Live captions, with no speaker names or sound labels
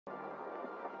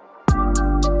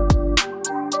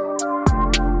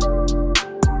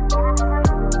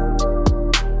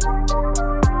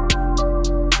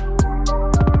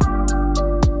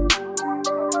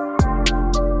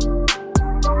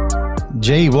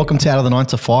G, welcome to Out of the 9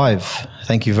 to 5.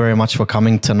 Thank you very much for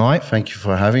coming tonight. Thank you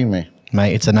for having me.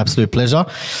 Mate, it's an absolute pleasure.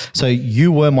 So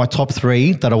you were my top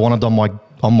 3 that I wanted on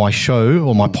my show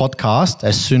or my podcast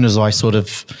as soon as I sort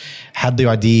of had the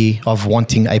idea of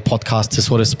wanting a podcast to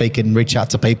sort of speak and reach out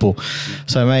to people.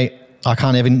 So mate, I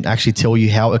can't even actually tell you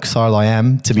how excited I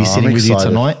am to be sitting with you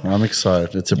tonight. I'm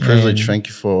excited. It's a privilege. Thank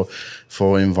you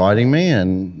for inviting me,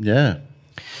 and yeah.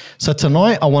 So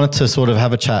tonight I wanted to sort of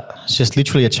have a chat. It's just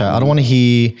literally a chat. I don't want to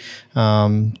hear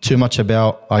too much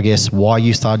about, I guess, why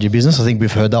you started your business. I think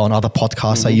we've heard that on other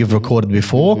podcasts that you've recorded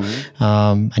before.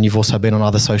 And you've also been on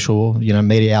other social,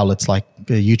 media outlets like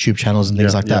YouTube channels and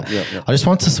things like that. I just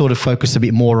wanted to sort of focus a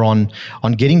bit more on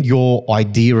getting your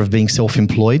idea of being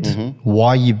self-employed,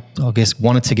 why you, I guess,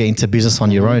 wanted to get into business on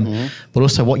your own, but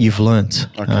also what you've learned.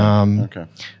 Okay.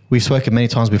 We've spoken many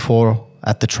times before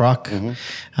at the truck, me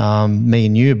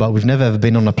and you, but we've never ever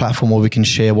been on a platform where we can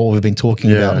share what we've been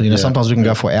talking about. Sometimes we can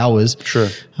go for hours. Sure.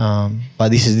 But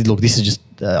this is just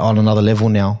on another level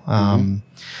now.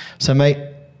 So mate,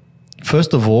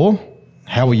 first of all,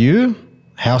 how are you?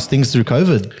 How's things through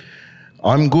COVID?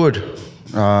 I'm good.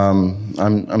 I'm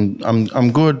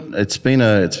good. It's been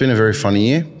a very funny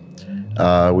year.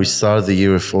 We started the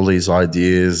year with all these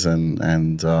ideas and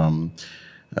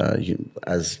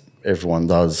as everyone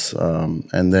does,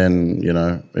 and then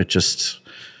it just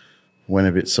went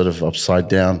a bit sort of upside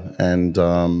down, and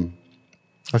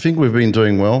I think we've been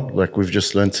doing well. Like, we've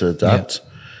just learned to adapt,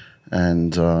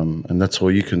 and that's all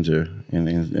you can do in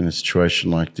a situation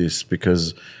like this,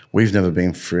 because we've never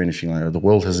been through anything like that. The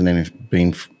world hasn't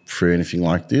been through anything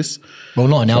like this. Well,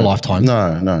 not in our lifetime.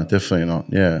 No, definitely not.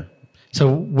 Yeah.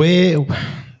 So where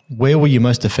were you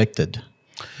most affected?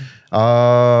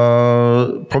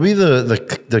 Probably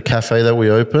the cafe that we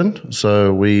opened.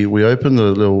 So we opened a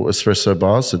little espresso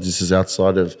bar. So this is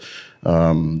outside of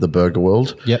the burger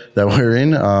world that we're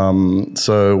in.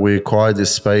 So we acquired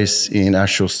this space in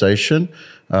Ashfield Station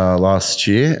last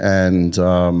year, and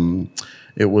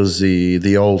it was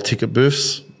the old ticket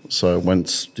booths. So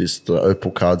once the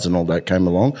Opal cards and all that came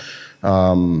along,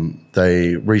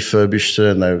 they refurbished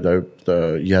it, and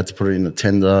you had to put it in the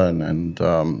tender, and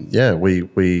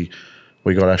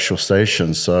we got Ashfield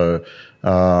Station. So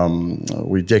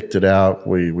we decked it out,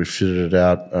 we fitted it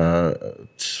out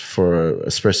for an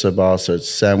espresso bar, so it's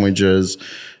sandwiches,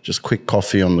 just quick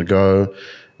coffee on the go.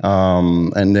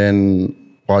 And then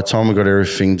by the time we got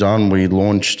everything done, we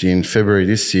launched in February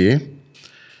this year.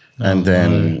 And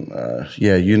then,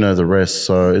 the rest.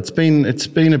 So it's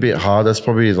been a bit hard. That's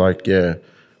probably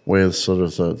where sort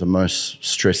of the most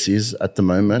stress is at the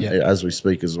moment, as we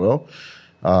speak as well.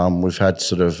 We've had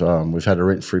a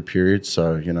rent-free period.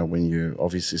 So, when you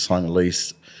obviously sign a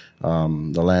lease, the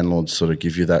landlords sort of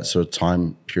give you that sort of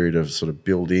time period of sort of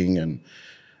building and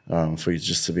for you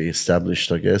just to be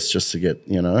established, I guess, just to get,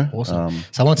 Awesome.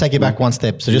 So I want to take you back one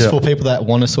step. So just for people that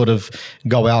want to sort of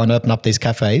go out and open up these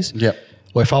cafes. Yeah.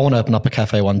 Or if I want to open up a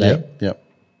cafe one day,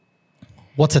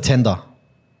 what's a tender?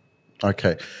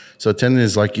 Okay. So a tender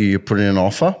is like you put in an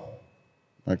offer,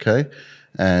 okay?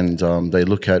 And they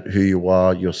look at who you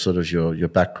are, your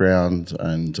background,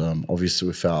 and obviously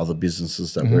with our other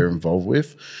businesses that we're involved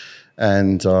with.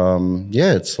 And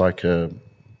it's like a...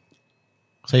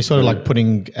 So you're sort of like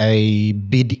putting a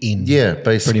bid in. Yeah,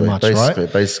 basically. Pretty much,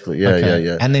 right? Basically,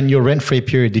 yeah. And then your rent-free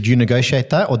period, did you negotiate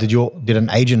that, or did an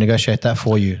agent negotiate that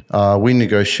for you? We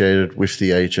negotiated with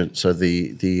the agent, so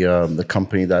the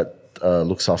company that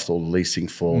looks after all the leasing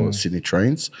for Sydney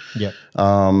Trains. Yeah.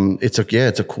 It's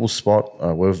a cool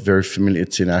spot. We're very familiar.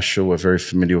 It's in Ashfield. We're very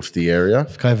familiar with the area.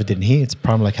 If COVID didn't hit, it's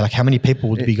probably like how many people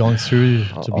would be going through?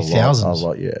 To be thousands. A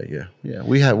lot. Yeah.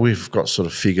 We've got sort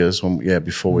of figures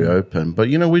before we open, but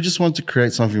we just want to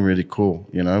create something really cool.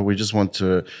 We want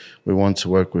to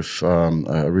work with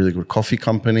a really good coffee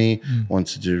company. Want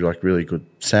to do like really good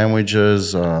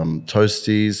sandwiches,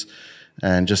 toasties.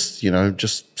 And just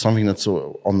something that's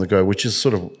on the go, which is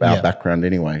sort of our background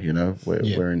anyway.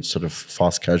 We're in sort of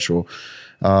fast casual,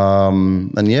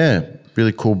 and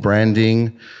really cool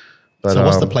branding. But, so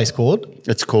what's the place called?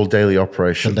 It's called Daily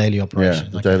Operation. The Daily Operation.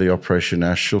 Yeah, the Daily Operation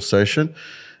Ashfield Station.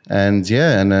 And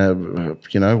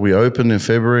we opened in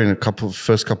February, and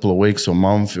first couple of weeks or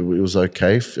month, it was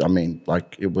okay. I mean,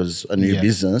 like, it was a new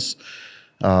business.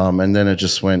 And then it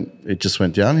just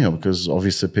went downhill, because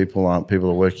obviously people are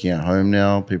working at home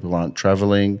now. People aren't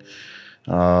traveling.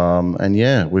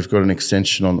 We've got an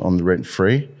extension on the rent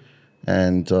free,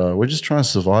 and we're just trying to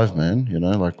survive, man.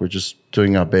 We're just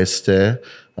doing our best there.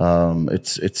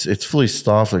 It's fully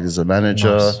staffed. Like, there's a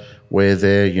manager. Nice. We're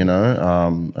there,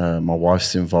 my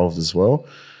wife's involved as well.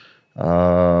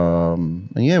 And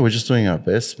yeah, we're just doing our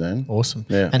best, man. Awesome.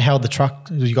 Yeah. And how the truck,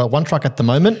 you got one truck at the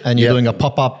moment and you're doing a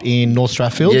pop-up in North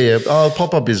Stratfield? Yeah. Oh,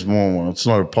 pop-up is more, it's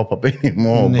not a pop-up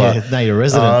anymore. But, now you're a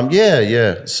resident.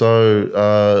 Yeah. So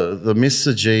the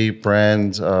Mr. G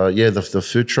brand, the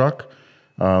food truck,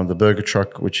 the burger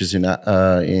truck, which is in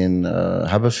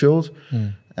Haberfield.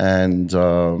 And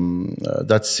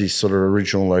that's the sort of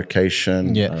original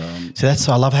location. Yeah.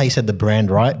 So I love how you said the brand,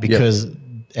 right? Because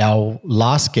our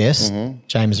last guest,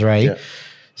 James Ray, so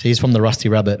he's from the Rusty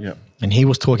Rabbit, and he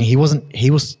was talking.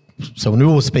 So when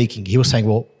we were speaking, he was saying,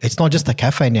 "Well, it's not just a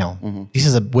cafe now. This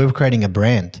is we're creating a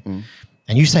brand."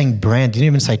 And you saying brand, you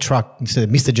didn't even say truck. You said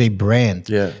Mr. G brand.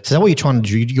 Yeah. So is that what you're trying to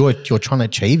do? You're trying to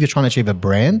achieve. You're trying to achieve a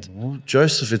brand. Well,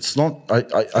 Joseph, it's not.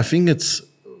 I think it's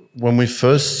when we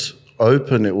first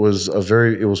opened, it was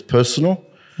personal,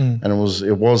 and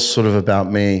it was sort of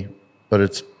about me, but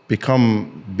it's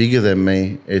become bigger than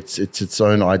me. It's its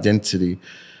own identity.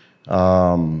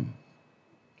 I'm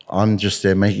just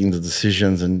there making the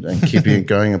decisions and keeping it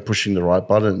going and pushing the right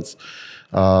buttons.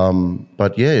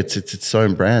 But yeah, it's its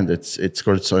own brand. It's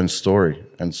got its own story,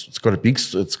 and it's got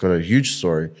a huge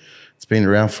story. It's been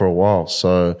around for a while.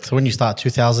 So when you start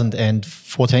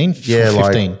 2014, yeah,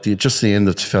 15? like just the end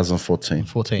of 2014,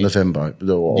 November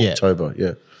or October.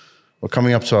 Yeah, we're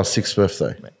coming up to our 6th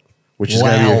birthday, which is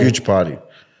going to be a huge party.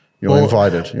 You're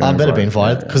invited. I better be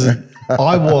invited because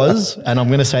I was, and I'm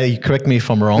going to say, correct me if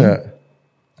I'm wrong. Yeah.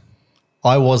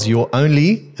 I was your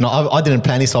only, and I didn't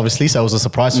plan this obviously, so it was a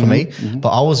surprise for me, but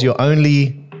I was your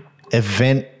only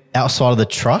event outside of the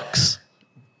trucks.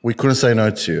 We couldn't say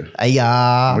no to you.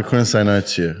 Yeah. We couldn't say no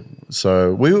to you.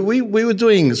 So we were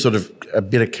doing sort of a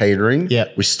bit of catering. Yeah.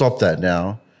 We stopped that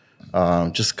now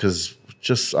just because,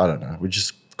 I don't know, we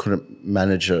just couldn't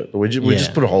manage it. We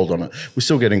just put a hold on it. We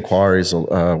still get inquiries.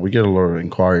 We get a lot of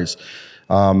inquiries.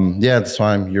 At the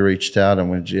time you reached out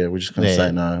and we're just going to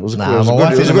say no. It was my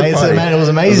wife is amazing, man. It was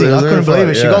amazing. I couldn't believe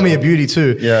it. She got me a beauty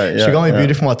too. She got me a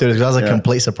beauty for my 30s. That was a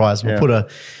complete surprise.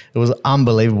 It was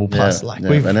unbelievable. Plus,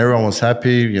 and everyone was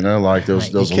happy. There was a lot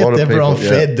of people. Everyone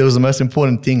fed. There was the most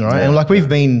important thing, right? And we've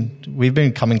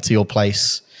been coming to your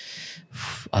place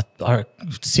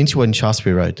since you were in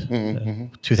Shaftesbury Road,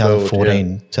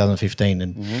 2014, 2015,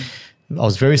 and. I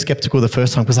was very skeptical the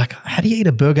first time because how do you eat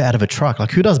a burger out of a truck?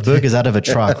 Like who does burgers out of a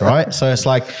truck, right? So it's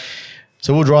so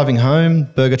we're driving home,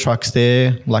 burger truck's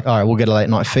there. All right, we'll get a late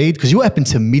night feed because you were open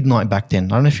to midnight back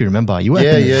then. I don't know if you remember. You were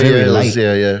open very late.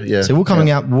 So we're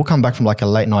coming out. We'll come back from a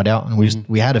late night out and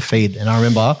we had a feed. And I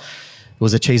remember it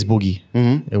was a cheese boogie.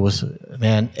 It was,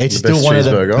 man, it's still one of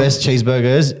the best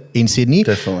cheeseburgers in Sydney.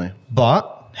 Definitely.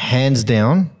 But hands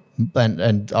down,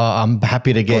 and I'm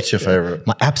happy to get. What's your favorite?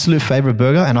 My absolute favorite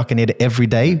burger, and I can eat it every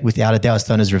day without a doubt.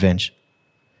 Stoner's Revenge.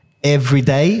 Every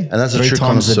day, and that's a true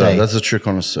connoisseur. That's a true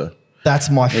connoisseur. That's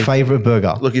my favorite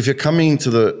burger. Look, if you're coming to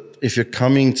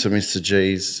Mr.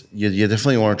 G's, you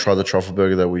definitely want to try the truffle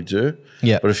burger that we do.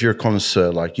 Yeah. But if you're a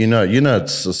connoisseur,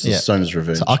 it's Stoner's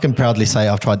Revenge. So I can proudly say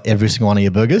I've tried every single one of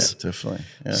your burgers. Yeah, definitely.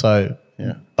 Yeah. So,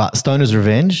 but Stoner's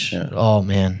Revenge. Yeah. Oh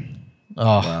man. Oh,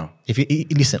 wow. If you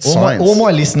listen, all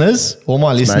my listeners,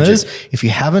 if you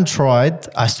haven't tried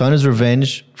a Stoner's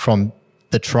Revenge from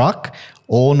the truck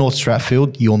or North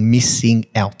Stratfield, you're missing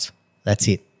out. That's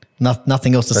it.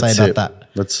 Nothing else to say about that.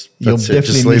 You're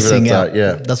definitely missing out.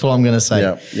 Yeah, that's what I'm going to say.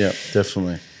 Yeah,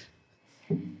 definitely.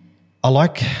 I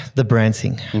like the brand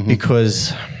thing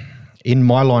because in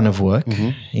my line of work,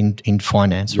 in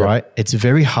finance, right, it's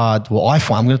very hard. Well,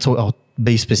 I'll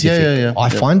be specific. I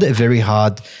find it very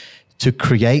hard to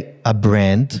create a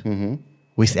brand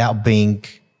without being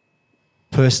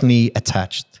personally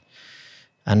attached.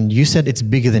 And you said it's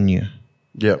bigger than you.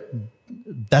 Yeah.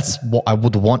 That's what I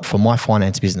would want for my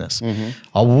finance business.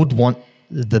 I would want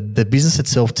the business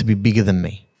itself to be bigger than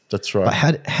me. That's right. But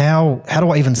how do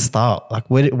I even start?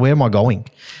 Where am I going?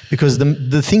 Because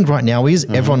the thing right now is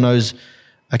everyone knows,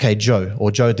 okay, Joe,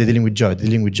 they're dealing with Joe.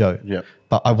 Yeah.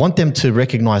 But I want them to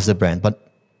recognize the brand. But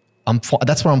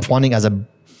that's what I'm finding as a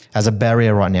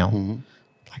barrier right now.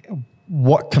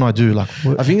 What can I do? I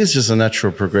think it's just a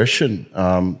natural progression.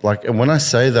 And when I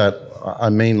say that,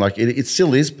 I mean it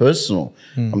still is personal.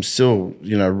 I'm still,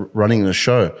 running the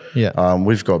show. Yeah.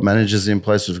 We've got managers in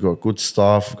place. We've got good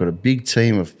staff. We've got a big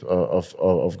team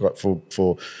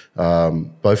for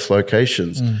both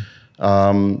locations.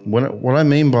 What I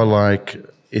mean by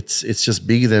it's just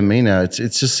bigger than me now. It's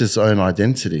just its own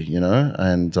identity,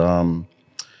 and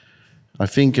I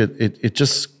think it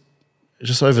just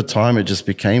over time it just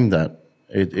became that.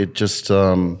 It just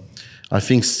I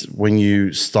think when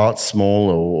you start small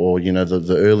or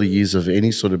the early years of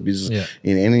any sort of business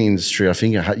in any industry, I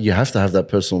think you have to have that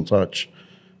personal touch.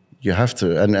 You have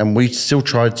to. And we still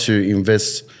try to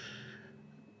invest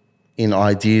in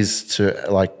ideas to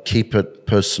like keep it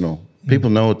personal.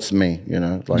 People know it's me, you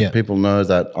know, like people know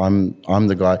that I'm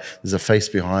the guy. There's a face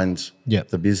behind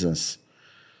the business.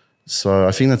 So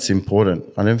I think that's important.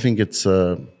 I don't think it's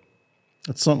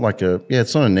not like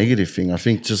it's not a negative thing. I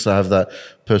think just to have that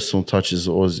personal touch is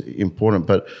always important,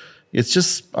 but it's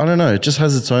just, I don't know, it just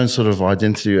has its own sort of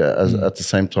identity at the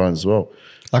same time as well.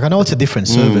 Like I know it's a different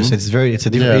service. It's a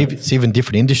different, it's even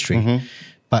different industry,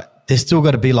 but there's still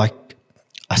got to be like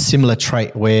a similar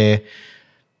trait where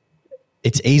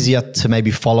it's easier to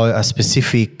maybe follow a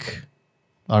specific,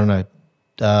 I don't know,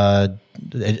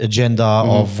 agenda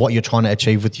of what you're trying to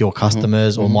achieve with your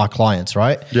customers or my clients,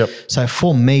 right? Yep. So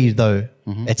for me though,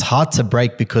 it's hard to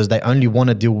break because they only want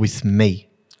to deal with me.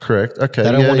 Correct. Okay.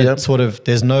 They don't want to sort of,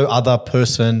 there's no other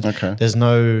person. Okay. There's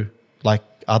no like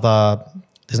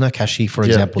there's no cashier, for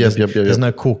example. There's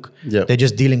no cook. They're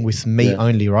just dealing with me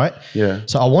only, right? Yeah.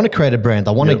 So I want to create a brand.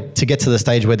 I want to get to the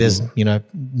stage where there's, you know,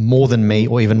 more than me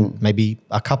or even maybe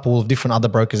a couple of different other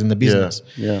brokers in the business.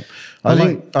 Yeah. I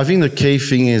think the key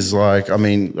thing is like, I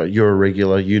mean, you're a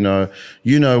regular, you know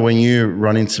when you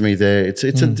run into me there,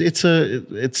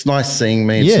 it's nice seeing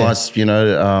me. It's nice, you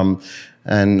know,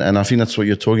 and I think that's what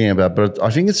you're talking about. But I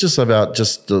think it's just about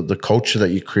just the culture that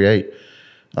you create.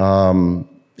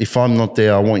 If I'm not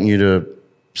there, I want you to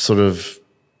sort of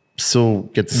still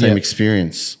get the same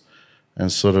experience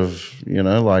and sort of, you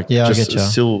know, like I get you.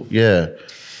 Still, Yeah,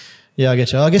 I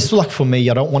get you. I guess like for me,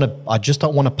 I just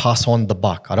don't want to pass on the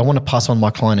buck. I don't want to pass on my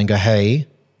client and go, hey,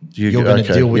 you're going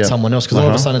to deal with someone else. Because all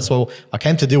of a sudden it's, well, I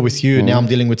came to deal with you. Now I'm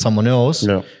dealing with someone else.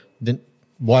 Yeah. Then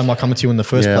why am I coming to you in the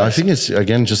first place? I think it's,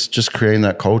 again, just creating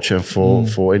that culture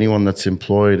for anyone that's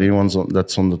employed,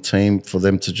 that's on the team, for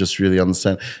them to just really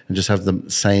understand and just have the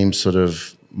same sort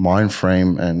of mind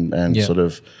frame and sort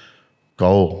of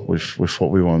goal with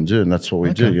what we want to do. And that's what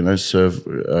we do, you know, serve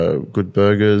good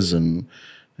burgers and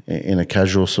in a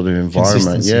casual sort of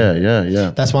environment.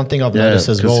 Yeah. That's one thing I've noticed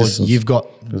as well. You've got...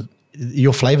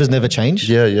 Your flavors never change.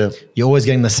 Yeah. You're always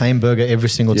getting the same burger every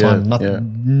single time.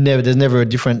 There's never a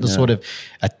different sort of.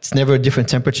 It's never a different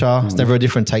temperature. It's never a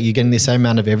different take. You're getting the same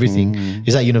amount of everything.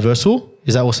 Is that universal?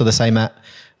 Is that also the same at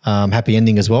Happy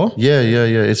Ending as well? Yeah.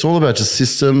 It's all about just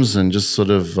systems and just sort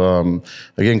of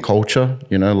again culture.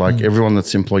 You know, like everyone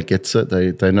that's employed gets it.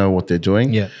 They know what they're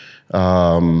doing. Yeah.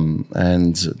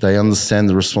 And they understand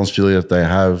the responsibility that they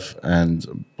have,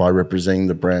 and by representing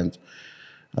the brand.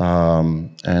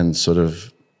 And sort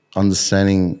of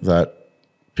understanding that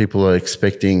people are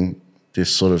expecting this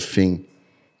sort of thing,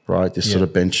 right? This sort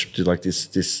of bench, like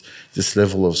this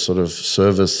level of sort of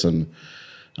service, and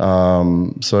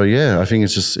I think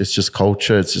it's just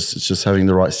culture. It's just having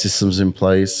the right systems in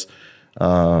place,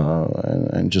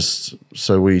 and just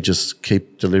so we just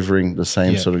keep delivering the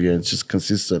same sort of it's just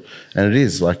consistent, and it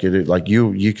is like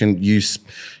you can use.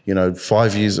 You know,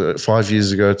 5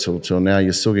 years ago till now,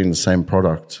 you're still getting the same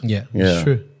product. Yeah, it's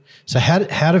true. So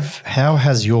how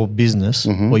has your business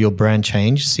or your brand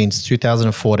changed since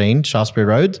 2014, Shaftesbury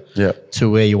Road, to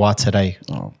where you are today?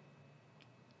 Oh,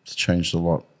 it's changed a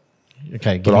lot.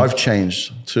 Okay, but I've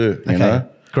changed too. You know,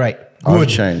 great. I've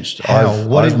changed. How?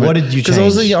 What did you change?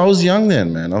 Because I was young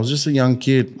then, man. I was just a young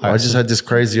kid. I just had this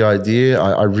crazy idea.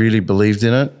 I really believed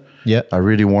in it. Yeah, I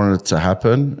really wanted it to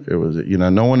happen. It was, you know,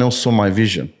 no one else saw my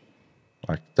vision.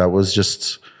 Like that was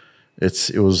just,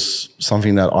 it was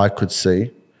something that I could see.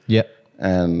 Yeah,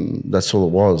 and that's all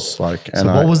it was. Like, and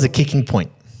so what was the kicking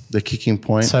point? The kicking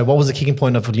point. So what was the kicking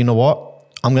point of, you know what?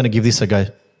 I'm going to give this a go.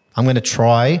 I'm going to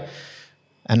try,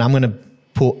 and I'm going to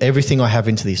put everything I have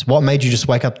into this. What made you just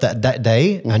wake up that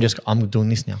day and just, I'm doing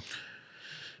this now?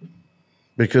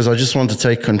 Because I just want to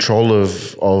take control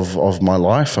of my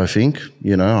life. I think,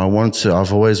 you know,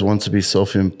 I've always wanted to be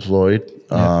self-employed.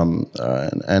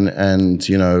 And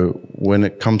you know, when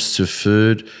it comes to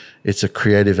food, it's a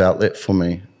creative outlet for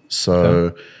me.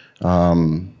 So,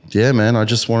 man, I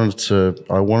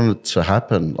wanted it to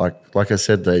happen. Like I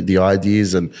said, the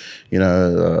ideas and, you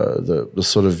know, the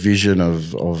sort of vision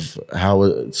of how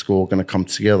it's all going to come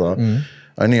together.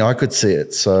 Only I could see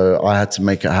it. So I had to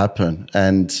make it happen.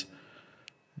 And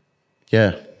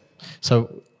yeah.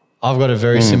 So I've got a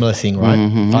very similar thing, right?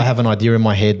 I have an idea in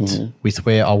my head with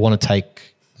where I want to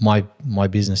take my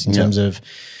business in terms of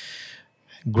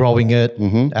growing it,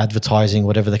 advertising,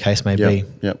 whatever the case may be.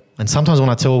 And sometimes when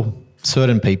I tell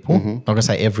certain people, not going to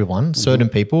say everyone, certain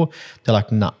people, they're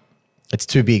like, nah, it's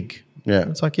too big. Yeah.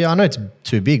 It's like, I know it's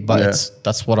too big, but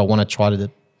that's what I want to try to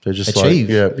They're just achieve.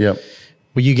 Like,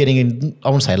 Were you getting, I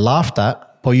wouldn't say laughed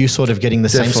at, were you sort of getting the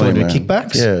same sort of man.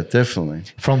 kickbacks? Yeah, definitely.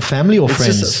 From family or It's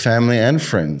friends? just family and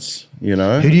friends, you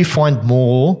know. Who do you find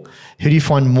more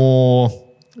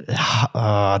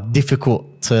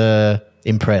difficult to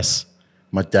impress?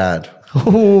 My dad.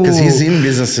 Because he's in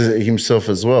business himself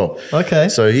as well. Okay.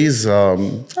 So he's, I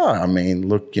mean,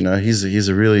 look, you know, he's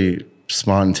a really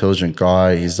smart, intelligent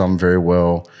guy. He's done very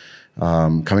well.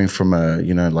 Coming from a,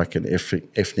 you know, like an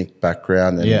ethnic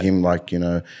background, and him, like, you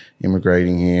know,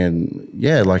 immigrating here, and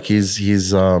yeah, like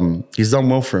he's done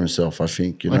well for himself, I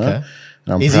think, you know. Okay.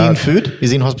 And I'm Is proud. he in food?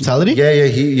 Is he in hospitality?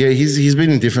 He's been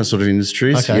in different sort of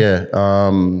industries. Okay. Yeah.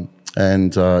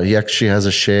 And he actually has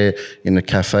a share in the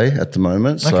cafe at the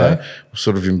moment. So Okay. we're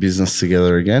sort of in business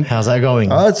together again. How's that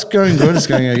going? It's going good. It's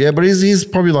going good. Yeah, but he's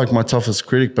probably like my toughest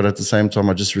critic. But at the same time,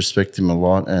 I just respect him a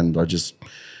lot, and I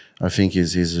think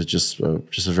he's just a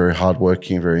very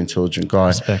hardworking, very intelligent guy.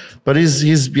 Respect. But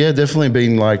he's definitely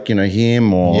been like, you know,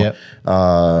 him or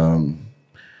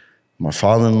my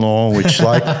father-in-law, which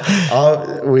like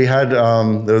we had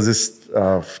there was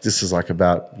this is like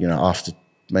about, you know, after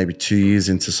maybe 2 years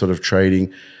into sort of trading,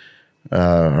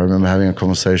 I remember having a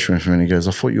conversation with him, and he goes,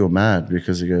 I thought you were mad,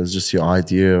 because he goes, just your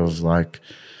idea of like,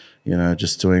 you know,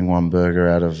 just doing one burger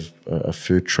out of a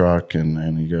food truck,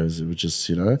 and he goes, it was just,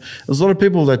 you know, there's a lot of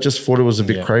people that just thought it was a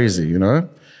bit crazy, you know,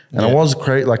 and I was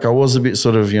like I was a bit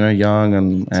sort of, you know,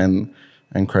 young and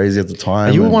crazy at the time.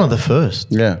 And you were one of the first.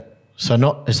 Yeah. So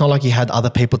it's not like you had other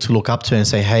people to look up to and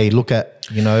say, hey, look at,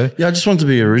 you know. Yeah, I just wanted to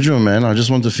be original, man. I just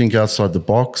wanted to think outside the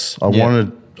box. I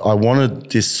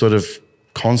wanted this sort of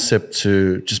concept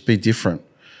to just be different,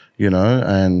 you know,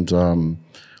 and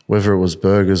whether it was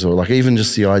burgers or like even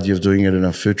just the idea of doing it in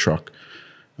a food truck.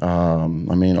 I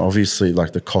mean, obviously,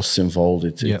 like the costs involved,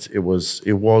 it was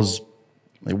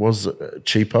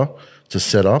cheaper to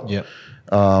set up. Yeah.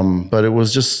 But it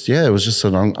was just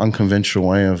an unconventional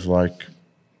way of like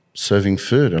serving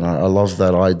food, and I love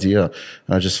that idea.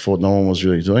 And I just thought no one was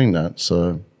really doing that.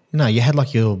 So no, you had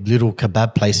like your little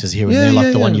kebab places here and there,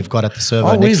 like the one you've got at the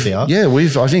servo next there. Yeah,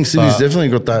 I think Sydney's definitely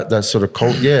got that sort of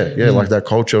cult. like that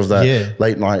culture of that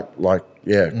late night, like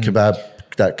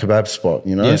kebab spot,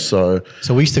 you know. Yeah. So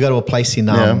we used to go to a place in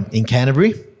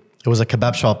Canterbury. It was a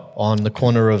kebab shop on the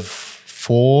corner of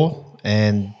 4th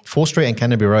Street and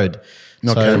Canterbury Road.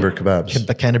 Not Canterbury Kebabs.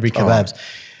 Canterbury Kebabs.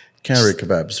 Canterbury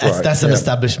Kebabs, right. That's an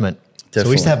establishment. Definitely. So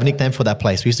we used to have a nickname for that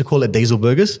place. We used to call it Diesel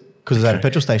Burgers because it was at a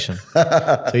petrol station.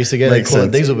 So we used to call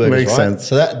it Diesel Burgers, Makes sense.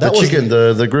 So that was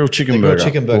the grilled chicken burger. Grilled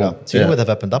chicken burger. So you know where they've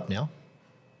opened up now?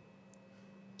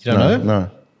 You don't know? No.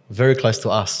 Very close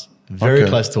to us. Very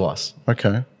close to us.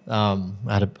 Okay.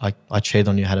 I cheated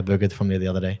on you. Had a burger from there the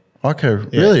other day. Okay.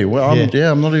 Really? Well,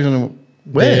 I'm not even...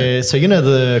 Where? So you know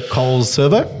the Coles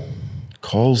servo?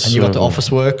 Coles and you got the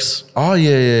Office Works. Oh,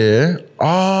 yeah.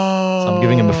 Oh. So I'm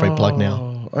giving him a free plug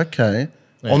now. Okay.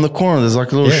 Yeah. On the corner, there's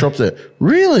like a little shop there.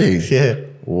 Really? Yeah.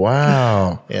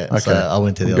 Wow. Yeah. Okay. So I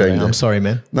went to the other day. I'm sorry,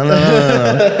 man. No.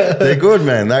 They're good,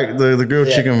 man. The grilled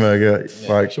chicken burger.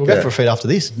 Yeah. Like, we'll go for a feed after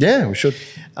this. Yeah, we should.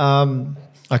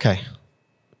 Okay.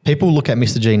 People look at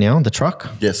Mr. G now, the truck.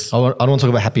 Yes. I don't want to talk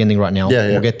about happy ending right now. Yeah.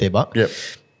 We'll get there, but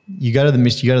you go to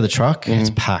the truck,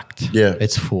 it's packed. Yeah.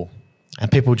 It's full. And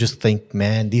people just think,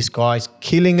 man, this guy's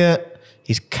killing it.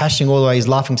 He's cashing all the way. He's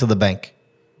laughing to the bank.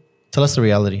 Tell us the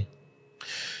reality.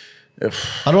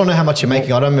 I don't know how much you're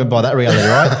making. I don't mean by that reality,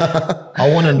 right?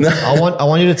 I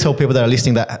want you to tell people that are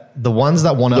listening that the ones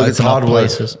that want to open up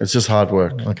places. It's just hard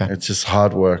work. Okay. It's just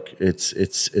hard work.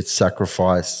 It's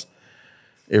sacrifice.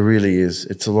 It really is.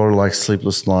 It's a lot of like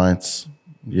sleepless nights.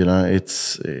 You know,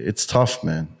 it's tough,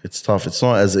 man. It's tough. It's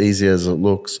not as easy as it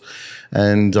looks.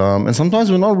 And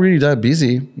sometimes we're not really that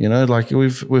busy, you know, like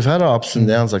we've had our ups and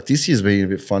downs. Like this year's been a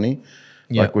bit funny,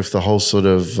 like with the whole sort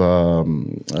of,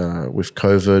 with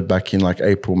COVID back in like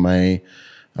April, May,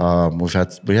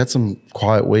 we had some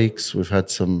quiet weeks. We've had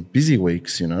some busy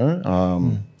weeks, you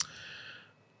know,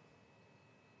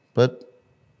 but.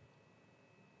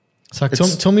 So like,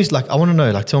 tell me, like, I want to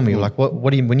know, like, tell me, like, what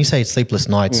do you, when you say it's sleepless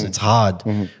nights, it's hard.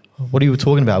 What are you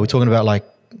talking about? We're talking about like,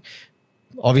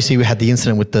 obviously we had the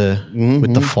incident with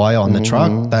the fire on the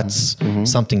truck. That's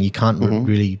something you can't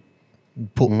really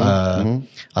put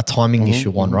a timing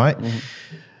issue on, right?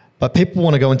 But people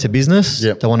want to go into business.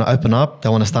 They want to open up. They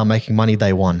want to start making money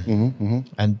day one.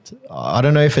 And I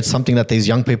don't know if it's something that these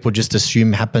young people just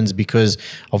assume happens because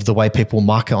of the way people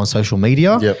market on social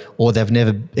media, or they've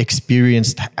never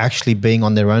experienced actually being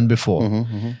on their own before.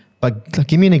 But like,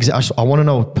 give me an example. I want to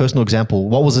know a personal example.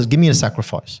 What was it? Give me a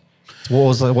sacrifice. What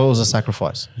was the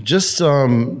sacrifice? Just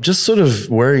sort of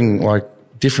wearing like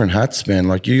different hats, man.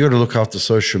 Like you got to look after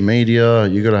social media.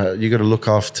 You got to look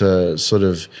after sort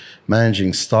of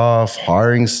managing staff,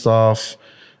 hiring staff,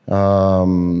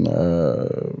 dealing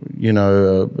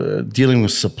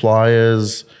with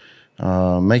suppliers,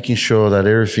 making sure that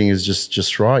everything is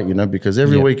just right, because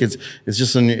every week it's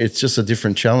just a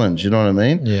different challenge. You know what I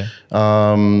mean? Yeah.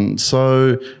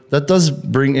 So that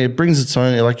brings its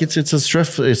own, like it's a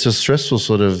stressful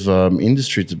sort of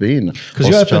industry to be in. Because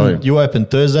you open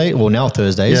Thursday, well now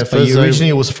Thursdays, Yeah, but Thursday.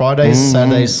 originally it was Fridays,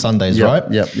 Saturdays, Sundays, Yep, right?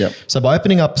 Yep. So by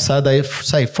opening up Saturday,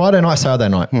 say Friday night, Saturday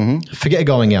night, forget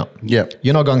going out. Yep.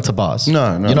 You're not going to bars.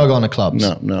 No. You're not going to clubs.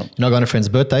 No. You're not going to friends'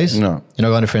 birthdays. No. You're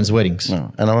not going to friends' weddings.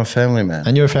 No. And I'm a family man.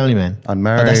 And you're a family man. I'm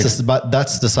married. But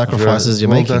that's the sacrifices you're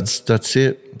making. That's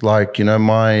it. Like,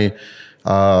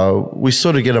 we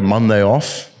sort of get a Monday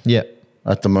off. Yeah.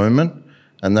 At the moment,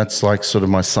 and that's like sort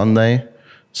of my Sunday.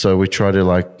 So we try to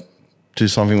like do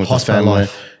something with the family.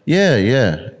 Life. Yeah,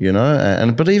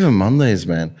 but even Mondays,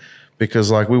 man,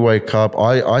 because like we wake up,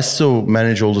 I still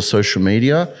manage all the social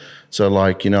media. So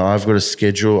like, I've got a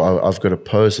schedule, I've got to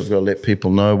post, I've got to let people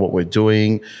know what we're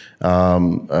doing.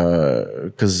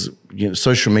 Because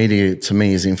social media to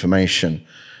me is information.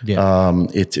 Yeah.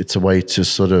 It's a way to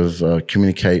sort of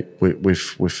communicate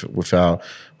with our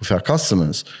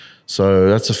customers. So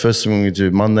that's the first thing we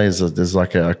do. Mondays, there's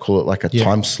like I call it like a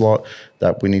time slot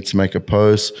that we need to make a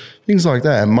post, things like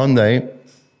that. And Monday,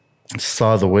 it's the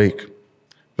start of the week,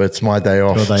 but it's my day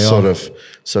off, sort of.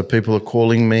 So people are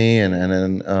calling me, and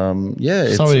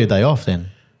it's not really a day off then.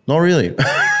 Not really.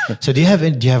 So do you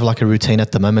have like a routine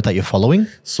at the moment that you're following?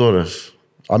 Sort of.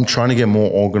 I'm trying to get more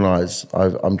organized.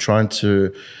 I'm trying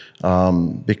to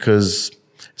because.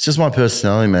 It's just my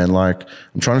personality, man. Like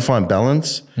I'm trying to find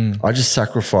balance. I just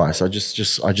sacrifice. I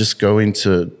just go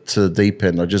into the deep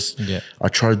end. I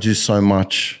try to do so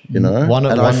much,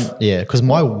 Because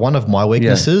one of my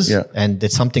weaknesses, and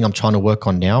it's something I'm trying to work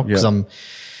on now. Because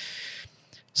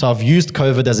I've used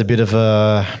COVID as a bit of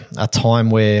a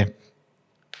time where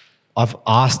I've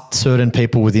asked certain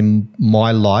people within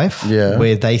my life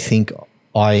where they think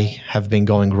I have been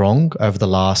going wrong over the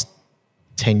last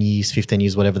 10 years, 15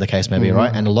 years, whatever the case may be,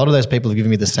 right? And a lot of those people have given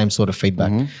me the same sort of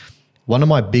feedback. One of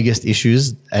my biggest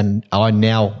issues, and I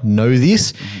now know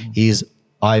this, is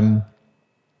I'm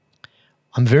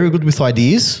very good with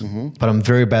ideas, but I'm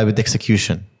very bad with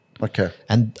execution. Okay.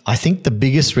 And I think the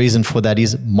biggest reason for that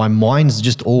is my mind's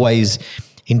just always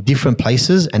in different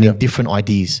places and in different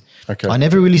ideas. Okay. I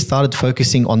never really started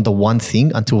focusing on the one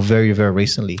thing until very, very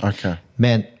recently. Okay.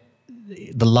 Man,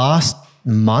 the last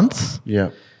month,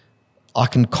 I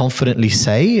can confidently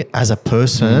say as a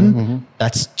person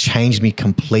that's changed me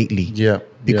completely. Yeah.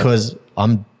 Because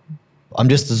I'm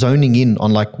just zoning in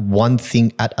on like one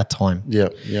thing at a time. Yeah.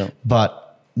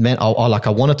 But man, I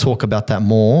want to talk about that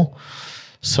more.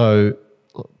 So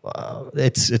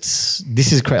this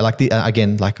is great. Like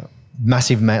again, like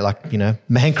massive man,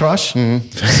 man crush.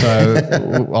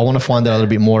 So I want to find out a little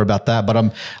bit more about that. But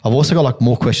I've also got like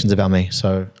more questions about me.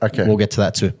 So we'll get to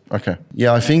that too. Okay.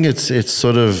 Yeah, I think it's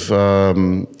sort of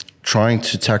trying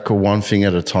to tackle one thing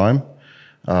at a time.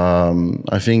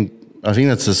 I think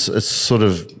it's sort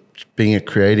of being a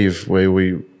creative where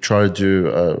we try to do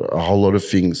a whole lot of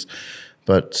things,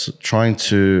 but trying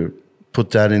to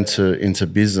put that into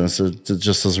business, it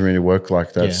just doesn't really work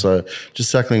like that. So just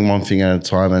tackling one thing at a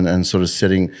time and sort of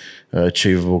setting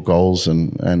achievable goals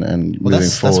and moving forward.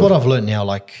 That's what I've learned now.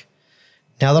 Like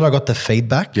now that I got the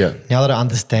feedback, now that I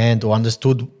understand or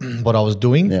understood what I was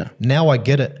doing, now I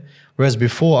get it. Whereas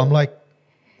before I'm like,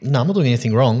 no, I'm not doing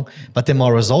anything wrong. But then my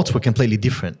results were completely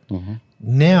different.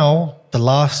 Now the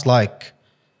last I'll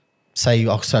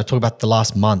talk about the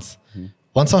last month.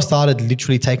 Once I started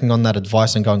literally taking on that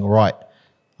advice and going, right,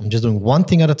 I'm just doing one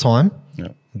thing at a time,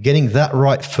 getting that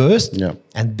right first,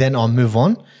 and then I'll move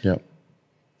on.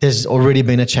 There's already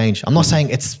been a change. I'm not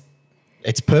saying it's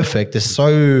perfect. There's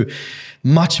so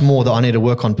much more that I need to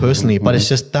work on personally, but it's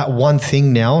just that one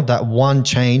thing now, that one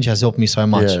change has helped me so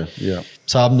much.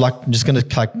 So I'm just going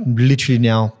to literally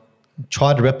now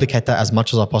try to replicate that as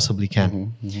much as I possibly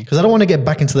can. Because I don't want to get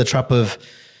back into the trap of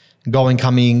going,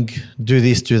 coming, do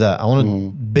this, do that. I want to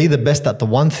be the best at the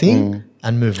one thing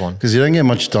and move on. Because you don't get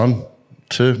much done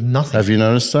too. Nothing. Have you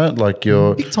noticed that? Like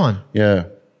you're big time. Yeah.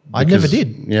 I never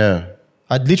did. Yeah.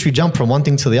 I'd literally jump from one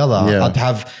thing to the other. I'd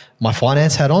have my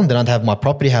finance hat on, then I'd have my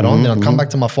property hat on, then I'd come back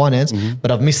to my finance,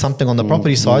 but I've missed something on the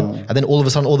property side, and then all of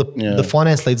a sudden all the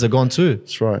finance leads are gone too.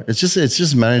 That's right. It's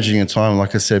just managing your time.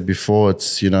 Like I said before,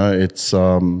 it's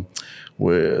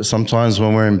sometimes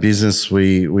when we're in business,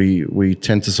 we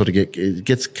tend to sort of it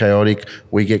gets chaotic.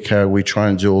 We get chaotic. We try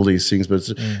and do all these things, but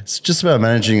it's just about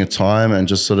managing your time and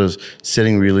just sort of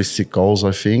setting realistic goals,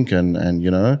 I think. And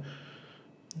you know,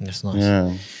 that's nice.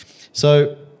 Yeah.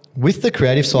 So with the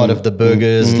creative side of the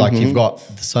burgers, like you've got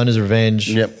the Sona's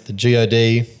Revenge, the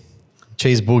GOD,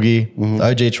 Cheese Boogie,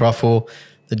 the OG Truffle,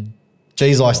 the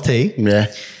G's Iced Tea. Yeah.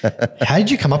 How did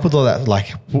you come up with all that?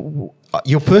 Like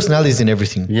your personality is in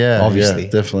everything. Yeah, obviously,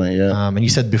 definitely. Yeah. And you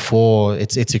said before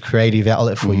it's a creative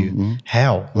outlet for you.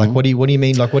 How? Like what do you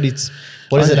mean? Like what is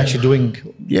it actually doing?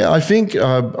 Yeah, I think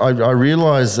I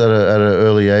realized at an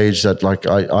early age that like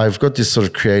I've got this sort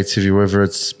of creativity, whether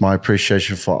it's my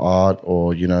appreciation for art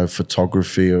or, you know,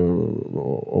 photography or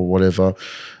whatever.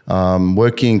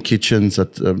 Working in kitchens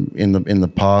in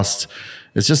the past,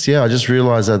 it's just, I just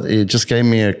realized that it just gave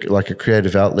me a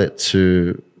creative outlet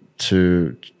to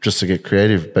get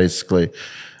creative, basically.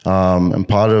 And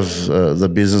part of the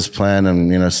business plan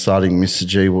and, you know, starting Mr.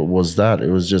 G was that. It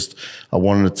was just, I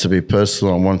wanted it to be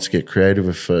personal. I wanted to get creative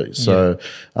with it. So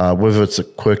whether it's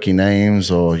quirky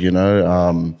names or, you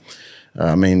know,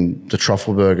 I mean, the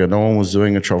truffle burger, no one was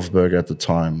doing a truffle burger at the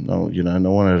time. No, you know,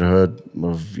 no one had heard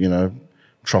of, you know,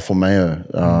 truffle mayo.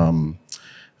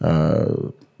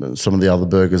 Some of the other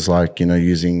burgers, like, you know,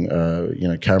 using, you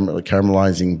know,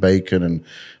 caramelizing bacon and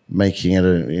making it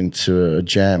into a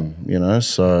jam, you know,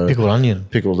 so pickled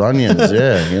onions,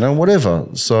 yeah, you know, whatever.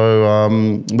 So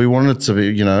we wanted it to be,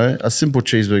 you know, a simple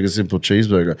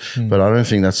cheeseburger, but I don't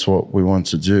think that's what we want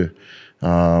to do.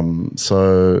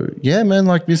 So yeah, man,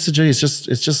 like Mr. G,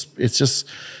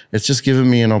 it's just given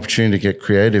me an opportunity to get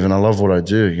creative, and I love what I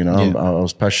do. You know, I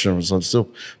was passionate. I'm still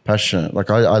passionate. Like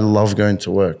I love going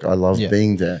to work. I love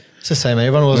being there. It's the same.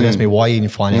 Everyone always asks me, why are you in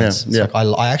finance? It's like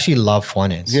I actually love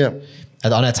finance. Yeah. I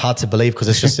know it's hard to believe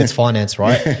because it's finance,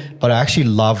 right? But I actually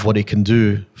love what it can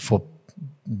do for,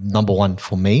 number one,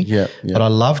 for me. Yeah. But I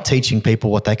love teaching people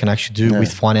what they can actually do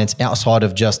with finance outside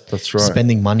of just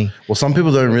spending money. Well, some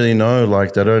people don't really know,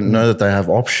 like they don't know that they have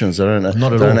options. They don't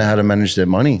know how to manage their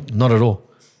money. Not at all.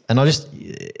 And I just,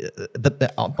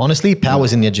 honestly, power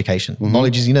is in the education.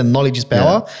 Knowledge is, knowledge is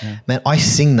power. Man, I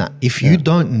sing that. If you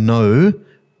don't know,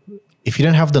 if you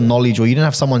don't have the knowledge or you don't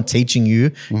have someone teaching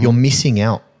you, you're missing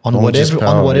out on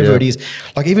whatever it is.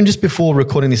 Like even just before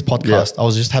recording this podcast, I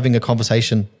was just having a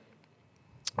conversation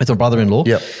with my brother-in-law,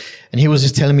 and he was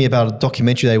just telling me about a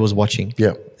documentary that he was watching.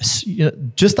 You know,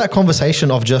 just that conversation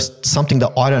of just something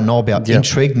that I don't know about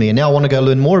intrigued me, and now I want to go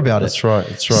learn more about it. That's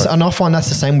right. And I find that's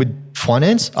the same with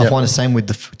finance. I find the same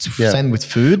with same with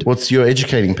food. You're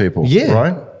educating people,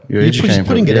 right? You're just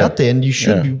putting it out there, and you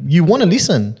should. You want to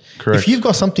listen. Correct. If you've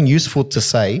got something useful to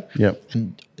say,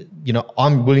 and you know,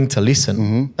 I'm willing to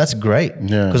listen. That's great.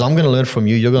 Because I'm going to learn from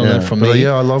you. You're going to learn from me.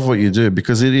 Yeah, I love what you do,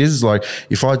 because it is like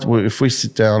if we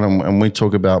sit down and we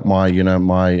talk about my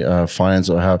finance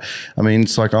or how, I mean,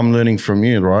 it's like I'm learning from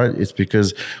you, right? It's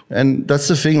because, and that's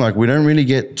the thing. Like we don't really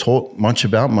get taught much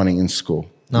about money in school.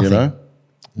 Nothing. You know,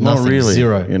 Nothing. Not really.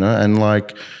 Zero. You know, and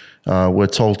like we're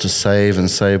told to save,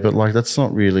 but like that's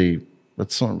not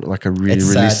like a really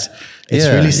sad. It's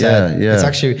really sad. It's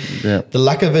actually the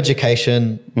lack of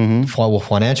education,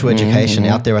 financial education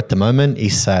out there at the moment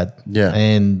is sad.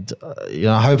 And you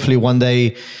know, hopefully one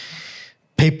day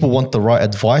people want the right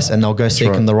advice and they'll go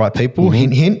seeking the right people.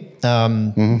 Hint, hint.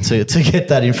 To get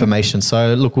that information.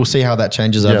 So look, we'll see how that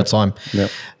changes over time.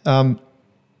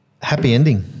 Happy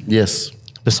ending. Yes.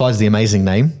 Besides the amazing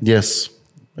name. Yes.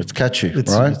 It's catchy,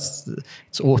 right?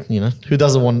 It's all, you know, who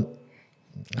doesn't want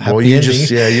happy well, you ending?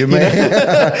 just, you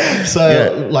may.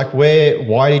 So like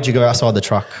why did you go outside the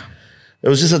truck? It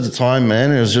was just at the time,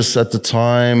 man. It was just at the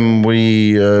time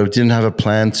we didn't have a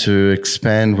plan to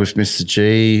expand with Mr.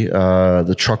 G.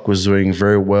 The truck was doing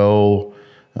very well.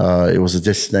 It was a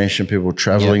destination, people were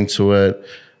traveling to it.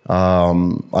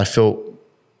 I felt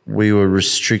we were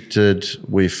restricted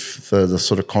with the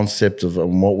sort of concept of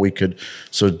what we could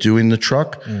sort of do in the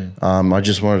truck. I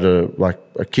just wanted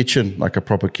a kitchen, like a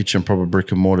proper kitchen, proper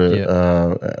brick and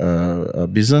mortar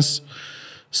business.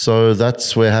 So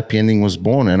that's where Happy Ending was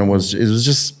born, and it was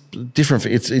just different.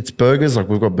 It's burgers, like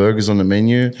we've got burgers on the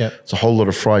menu. It's a whole lot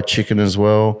of fried chicken as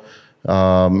well.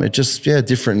 It just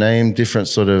different name, different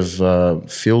sort of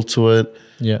feel to it.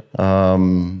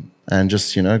 And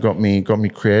just, you know, got me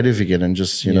creative again, and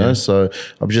just, you know, so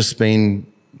I've just been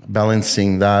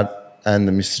balancing that and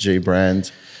the Mr. G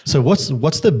brand. So what's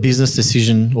the business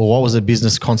decision, or what was the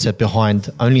business concept behind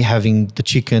only having the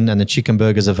chicken and the chicken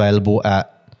burgers available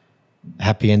at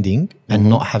Happy Ending and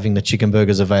not having the chicken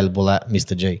burgers available at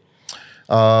Mr. G?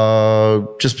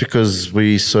 Just because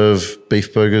we serve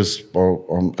beef burgers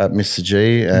at Mr.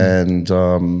 G, and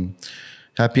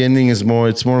Happy Ending is more.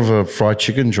 It's more of a fried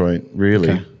chicken joint, really.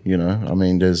 Okay. You know, I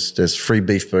mean, there's 3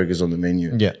 beef burgers on the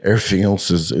menu. Yeah. Everything else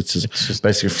is just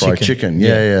basically fried chicken.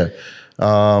 Yeah.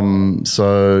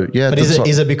 So yeah. But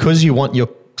is it because you want your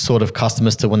sort of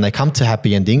customers to, when they come to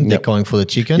Happy Ending, they're going for the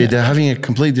chicken? Yeah, they're having a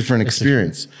completely different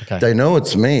experience. Okay. They know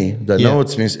it's me. They know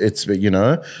it's me. It's, you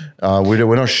know,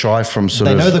 we're not shy from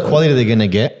They know the quality they're going to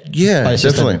get. Yeah, but it's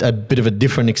definitely. just a bit of a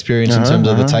different experience in terms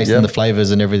of the taste and the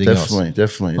flavors and everything else.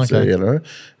 Definitely. It's, Okay. you know,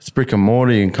 it's brick and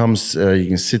mortar. You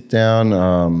can sit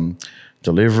down,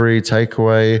 delivery,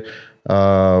 takeaway.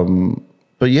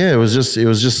 But yeah, it was just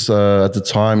at the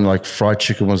time, like fried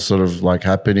chicken was sort of like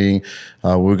happening.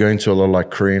 We were going to a lot of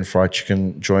like Korean fried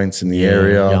chicken joints in the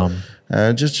area. Yum.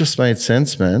 It just made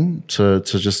sense, man, to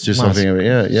just do something.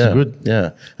 Yeah. good.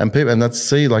 Yeah. And people, and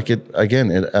that's, like it again,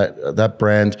 that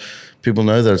brand, people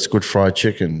know that it's good fried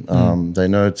chicken. They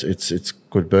know it's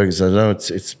good burgers. They know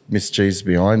it's Miss G's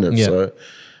behind it. Yeah. So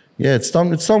yeah, it's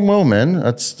done well, man.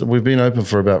 We've been open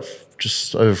for about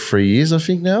just over 3 years, I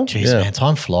think now. Jeez, man,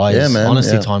 time flies. Yeah, man.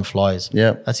 Honestly, Yeah. time flies.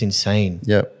 Yeah. That's insane.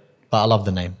 Yeah. But I love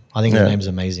the name. I think the name's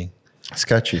amazing. It's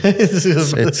catchy. It's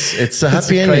It's a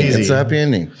happy ending. crazy. It's a happy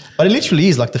ending. But it literally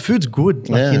is. Like, the food's good.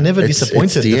 Like, you're never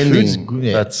disappointed. It's the food's ending good.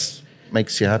 Yeah. that's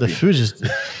makes you happy. The food just,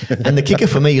 and the kicker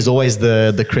for me is always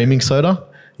the creaming soda.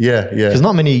 Yeah. Because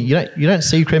not many, you don't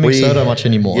see creaming soda much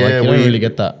anymore. Yeah, like, you don't really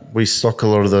get that. We stock a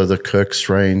lot of the Kirk's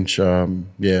range.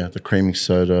 The creaming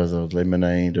soda, the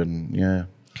lemonade, and yeah.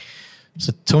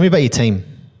 So tell me about your team.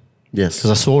 Yes.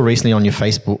 Because I saw recently on your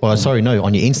Facebook,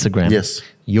 on your Instagram. Yes.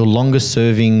 Your longest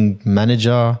serving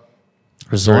manager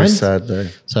Very resigned. sad day.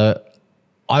 So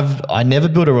I never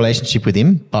built a relationship with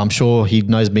him, but I'm sure he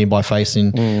knows me by face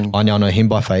and I now know him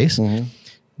by face.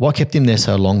 What kept him there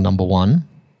so long, number one?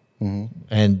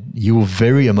 And you were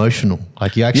very emotional.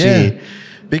 Like, you actually... Yeah.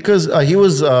 Because he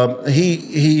was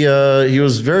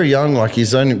very young. Like,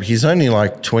 he's only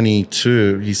like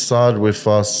 22. He started with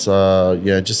us,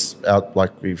 just out,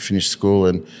 like, we finished school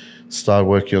and started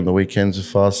working on the weekends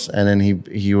with us. And then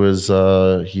he was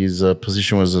his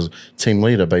position was a team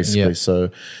leader, basically. Yeah. So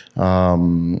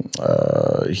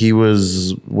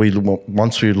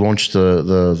once we launched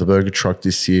the burger truck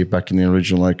this year back in the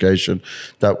original location,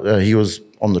 that he was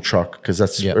on the truck because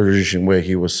that's originally where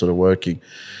he was sort of working.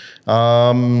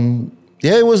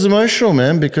 It was emotional,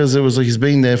 man, because it was like he's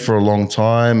been there for a long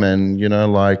time, and you know,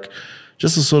 like,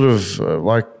 just a sort of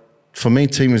like, for me,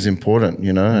 team is important,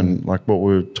 you know, and like what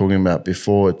we were talking about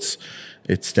before,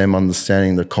 it's them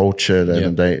understanding the culture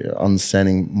and they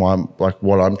understanding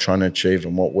what I'm trying to achieve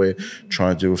and what we're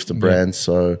trying to do with the brand.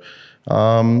 So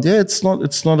it's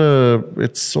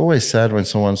always sad when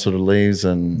someone sort of leaves,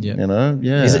 and you know,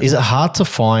 Is it hard to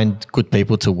find good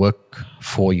people to work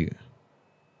for you?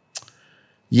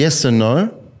 Yes and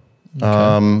no.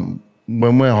 Okay.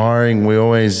 When we're hiring, we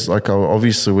always, like,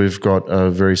 obviously we've got a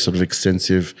very sort of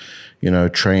extensive, you know,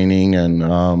 training,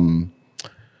 and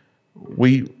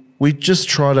we just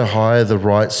try to hire the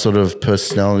right sort of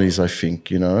personalities, I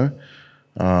think, you know,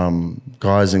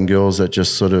 guys and girls that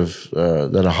just sort of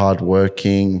that are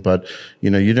hardworking, but you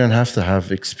know, you don't have to have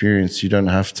experience. You don't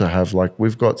have to have, like,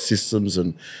 we've got systems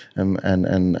and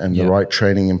the right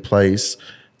training in place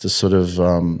to sort of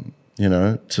you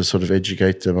know, to sort of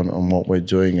educate them on what we're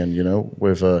doing, and you know,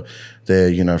 whether they're,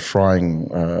 you know, frying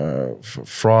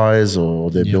fries, or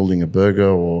they're building a burger,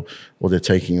 or they're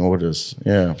taking orders.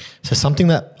 Yeah. So something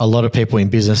that a lot of people in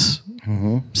business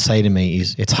say to me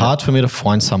is, it's hard for me to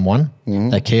find someone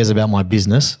that cares about my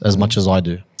business as much as I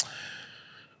do.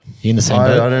 You in the same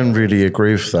boat? I don't really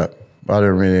agree with that.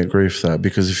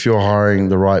 Because if you're hiring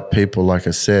the right people, like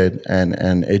I said,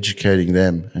 and educating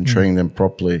them and training them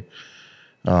properly,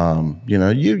 you know,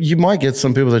 you might get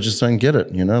some people that just don't get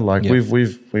it, you know, like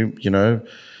we've you know,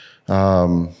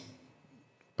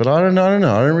 but I don't know. I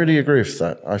don't really agree with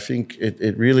that. I think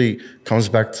it really comes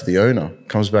back to the owner,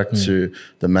 comes back to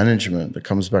the management, it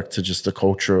comes back to just the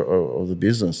culture of the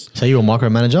business. So you're a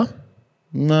micromanager?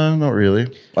 No, not really.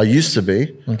 I used to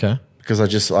be. Okay. Because I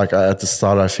just, like, at the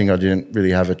start, I think I didn't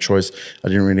really have a choice. I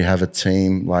didn't really have a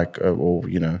team, like, or,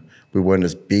 you know, we weren't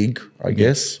as big, I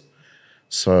guess.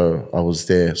 So I was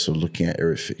there sort of looking at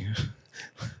everything,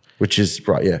 which is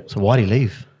right, yeah. So why did he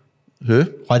leave? Who?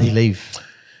 Why did he leave?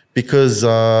 Because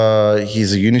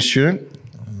he's a uni student.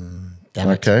 Damn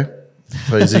it. Okay.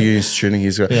 So he's a uni student.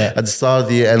 He's got, at the start of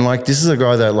the year, and like, this is a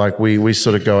guy that, like, we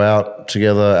sort of go out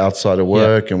together outside of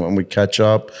work, and when we catch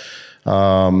up.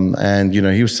 And, you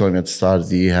know, he was telling me at the start of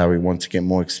the year how he wanted to get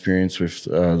more experience with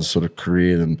the sort of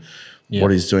career and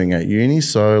what he's doing at uni.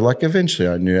 So like eventually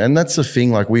I knew, and that's the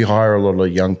thing. Like we hire a lot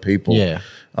of young people. Yeah.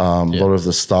 A lot of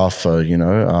the staff are,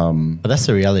 but that's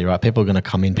the reality, right? People are going to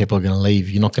come in, people are going to leave.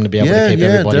 You're not going to be able to keep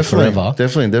everybody forever.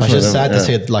 Definitely. It's just sad to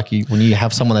see it, like when you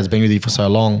have someone that's been with you for so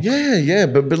long. Yeah.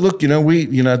 But look,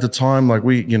 we, at the time, like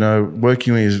we,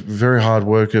 working with, he's a very hard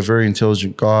worker, very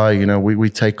intelligent guy. We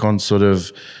take on sort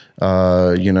of,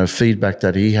 feedback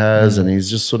that he has, and he's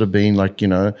just sort of been like,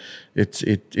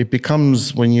 it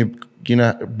becomes when you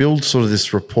build sort of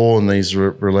this rapport and these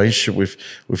relationship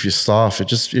with your staff, it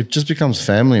just becomes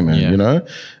family, man.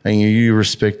 And you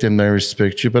respect them, they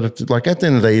respect you. But at the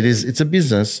end of the day, it's a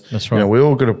business. That's right. We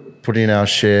all got to put in our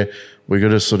share. We got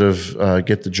to sort of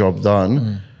get the job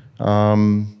done.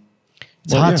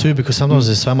 It's hard too, because sometimes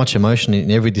there's so much emotion in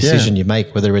every decision you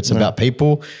make, whether it's about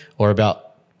people or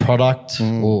about product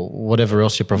or whatever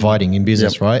else you're providing in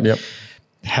business, right? Yep.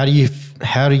 How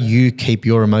do you keep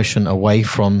your emotion away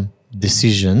from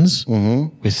decisions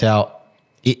without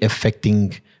it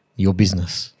affecting your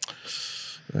business?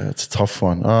 It's a tough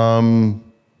one.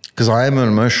 Because I am an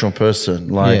emotional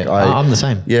person. I'm the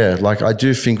same. Yeah, like I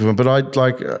do think of them, but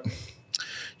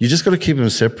you just got to keep them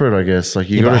separate, I guess. Like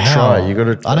you got to try. You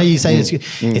got to. I know you say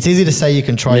it's easy to say you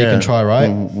can try,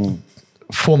 right?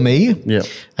 For me,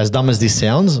 as dumb as this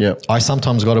sounds, I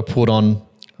sometimes got to put on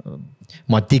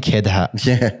my dickhead hat,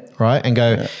 right, and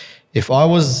go, if I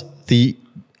was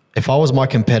my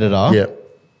competitor,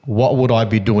 what would I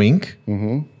be doing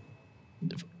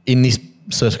in this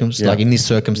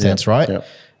circumstance, right? Yeah.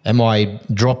 Am I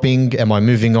dropping? Am I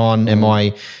moving on? Am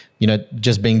I,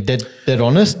 just being dead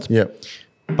honest? Yeah.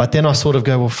 But then I sort of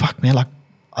go, well, fuck, man, like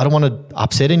I don't want to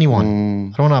upset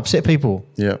anyone. I don't want to upset people.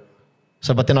 Yeah.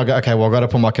 So, but then I go, okay, well, I got to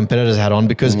put my competitor's hat on,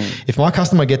 because if my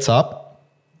customer gets up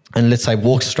and let's say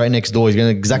walks straight next door, he's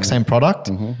getting the exact same product,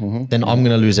 then I'm going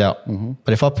to lose out.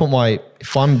 But if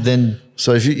I'm then.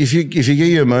 So if you get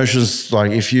your emotions,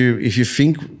 like if you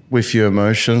think with your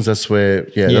emotions, that's where,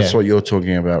 that's what you're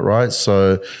talking about, right?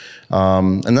 So,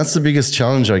 and that's the biggest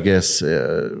challenge, I guess,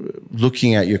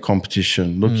 looking at your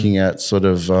competition, looking at sort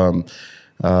of,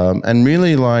 and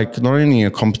really like not only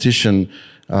your competition,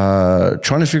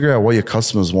 trying to figure out what your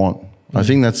customers want. I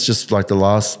think that's just like the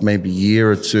last maybe year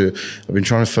or two, I've been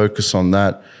trying to focus on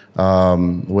that,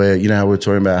 where, how we're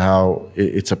talking about how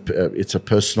it's a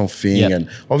personal thing. And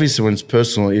obviously when it's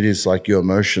personal, it is like your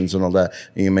emotions and all that,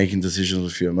 and you're making decisions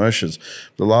with your emotions.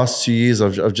 The last 2 years,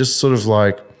 I've just sort of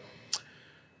like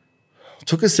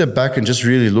took a step back and just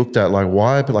really looked at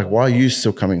why are you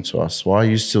still coming to us? Why are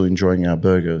you still enjoying our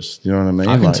burgers? You know what I mean?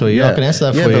 I can tell you, I can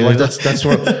answer that for you. Yeah, but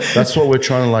that's what we're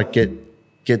trying to like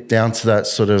get down to, that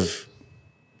sort of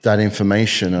that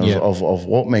information of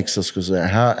what makes us good,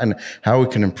 how we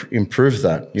can improve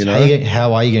that.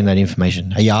 How are you getting that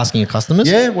information? Are you asking your customers?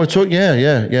 Yeah, we're talking.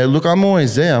 Yeah. Look, I'm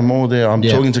always there. I'm all there. I'm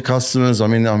talking to customers.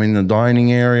 I'm in the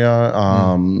dining area,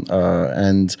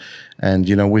 and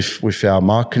with our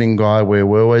marketing guy,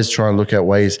 we're always trying to look at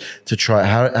ways to try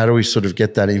how do we sort of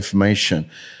get that information,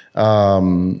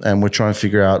 and we're trying to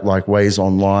figure out like ways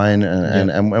online,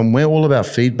 and we're all about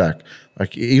feedback.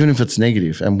 Like even if it's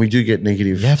negative, and we do get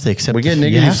negative, you have to accept. We get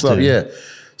negative stuff. Yeah.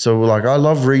 So like I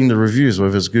love reading the reviews,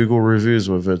 whether it's Google reviews,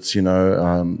 whether it's the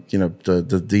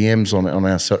DMs on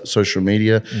our social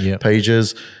media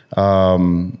pages,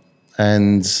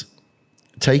 and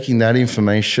taking that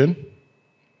information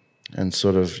and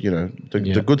sort of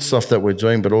the good stuff that we're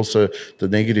doing, but also the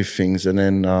negative things, and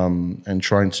then and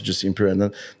trying to just improve.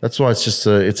 And that's why it's just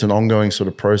it's an ongoing sort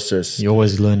of process. You're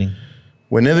always learning.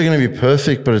 We're never going to be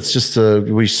perfect, but it's just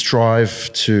we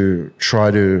strive to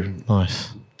try to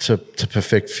to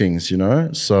perfect things,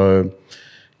 So,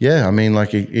 yeah, I mean,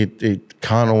 like it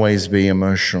can't always be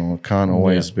emotional. It can't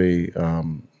always be,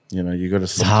 you got to.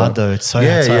 It's hard though. It's so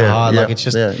hard. Like it's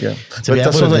just to be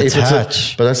able to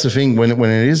detach. But that's the thing. When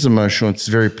it is emotional, it's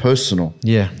very personal.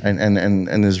 Yeah.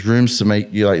 And there's rooms to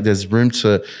make there's room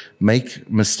to make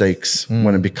mistakes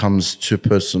when it becomes too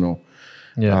personal.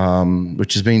 Yeah.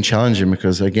 Which has been challenging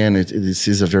because again, this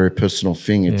is a very personal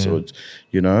thing. It's when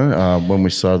we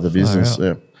started the business.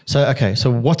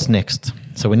 So what's next?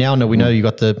 So we now know we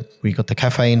got the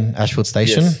cafe in Ashfield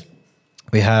Station. Yes.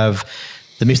 We have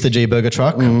the Mr. G burger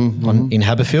truck in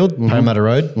Haberfield, Parramatta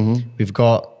Road. We've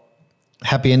got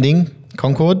Happy Ending,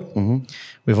 Concord.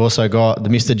 We've also got the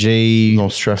Mr. G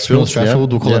North Strathfield.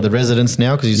 We'll call it the residence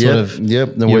now because you sort of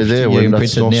we're there. We're North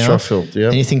Strathfield. Yeah.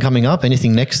 Anything coming up?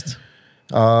 Anything next?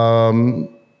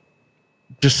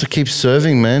 Just to keep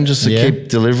serving, man. Just to keep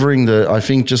delivering I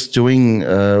think just doing.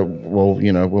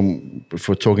 If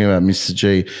we're talking about Mr.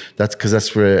 G, that's because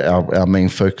that's where our main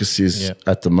focus is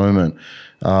at the moment.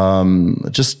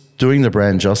 Just doing the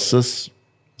brand justice.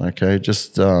 Okay,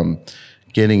 just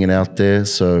getting it out there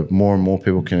so more and more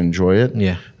people can enjoy it.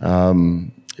 Yeah.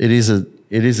 It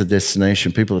is a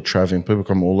destination. People are traveling. People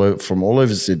come from all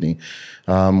over Sydney.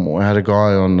 I had a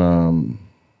guy on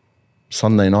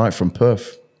Sunday night from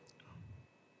Perth.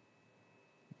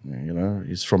 You know,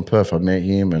 he's from Perth. I met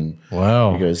him, and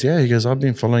wow. He goes, I've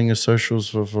been following your socials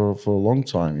for a long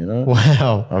time. You know,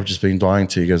 wow. I've just been dying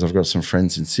to. He goes, I've got some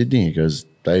friends in Sydney. He goes,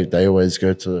 they always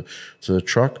go to the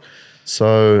truck. So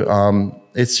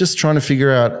it's just trying to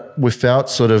figure out without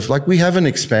sort of like we have an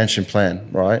expansion plan,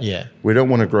 right? Yeah. We don't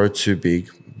want to grow too big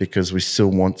because we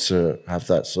still want to have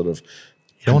that sort of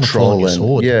you don't control. Want to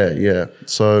fall on your sword. Yeah.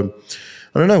 So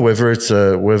I don't know whether it's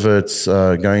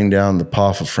going down the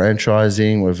path of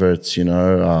franchising, whether it's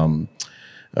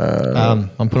I'm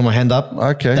putting my hand up.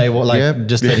 Okay. I want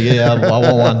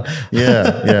one.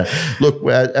 Yeah. Look,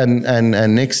 and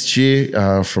next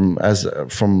year, from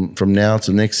now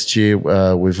to next year,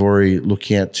 we've already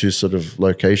looking at 2 sort of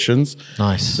locations.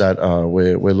 Nice. That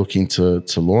we're looking to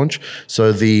launch.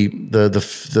 So the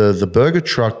burger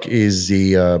truck is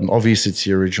the obviously it's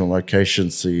the original location,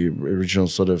 it's the original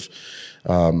sort of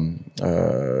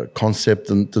concept,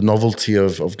 and the novelty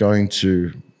of going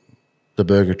to the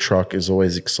burger truck is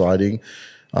always exciting,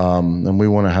 and we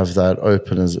want to have that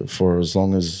open for as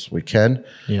long as we can.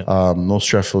 Yeah. North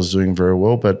Strathfield is doing very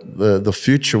well, but the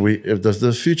future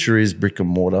the future is brick and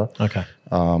mortar. Okay.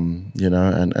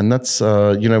 And that's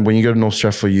when you go to North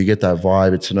Strathfield, you get that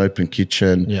vibe. It's an open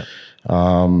kitchen. Yeah.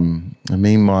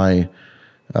 Me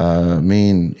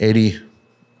and Eddie,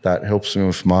 that helps me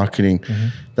with marketing. Mm-hmm.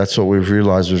 That's what we've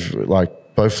realized with like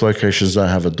both locations don't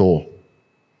have a door.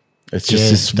 It's just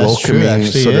this welcoming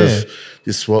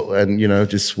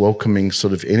this welcoming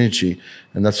sort of energy,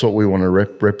 and that's what we want to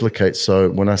replicate. So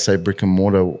when I say brick and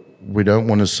mortar, we don't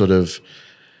want to sort of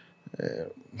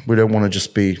we don't want to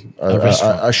just be a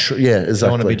restaurant. Exactly. You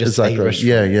don't want to be just a restaurant.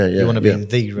 Yeah. You want to be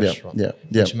the restaurant. Yeah.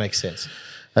 Which makes sense.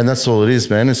 And that's all it is,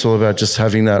 man. It's all about just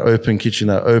having that open kitchen,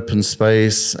 that open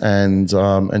space, and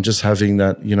just having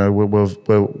that,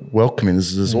 we're welcoming.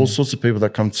 There's all sorts of people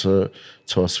that come to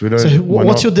us. We don't. So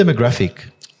what's your demographic?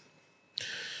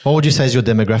 What would you say is your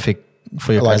demographic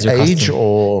for your like your age customer?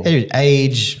 or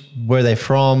age? Where they're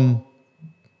from?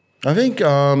 I think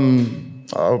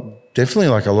definitely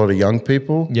like a lot of young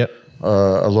people. Yep.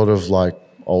 A lot of like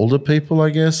older people, I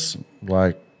guess.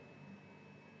 Like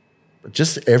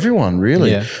just everyone, really.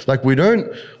 Yeah. Like we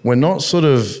don't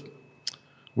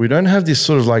have this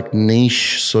sort of like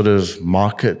niche sort of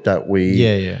market that we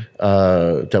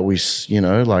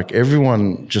like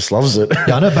everyone just loves it.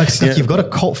 Yeah, I know, but it's like you've got a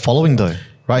cult following though,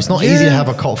 right? It's not easy to have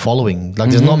a cult following.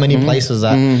 Like there's not many places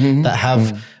that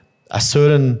have a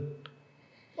certain,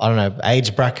 I don't know,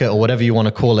 age bracket or whatever you want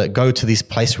to call it, go to this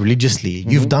place religiously.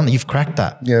 You've cracked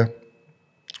that. Yeah.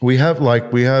 We have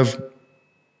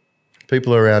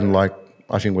people around like,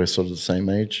 I think we're sort of the same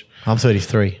age. I'm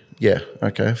 33. Yeah.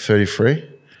 Okay. 33.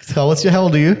 So how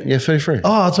old are you? Yeah, 33.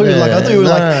 Oh, I thought you were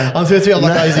like, I'm 33. I'm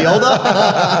like, is he older?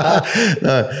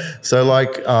 No. So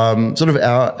like sort of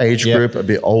our age group, a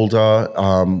bit older.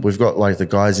 We've got like the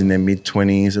guys in their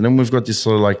mid-20s, and then we've got this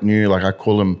sort of like new, like I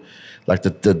call them like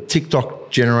the TikTok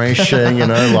generation,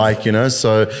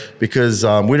 so because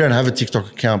we don't have a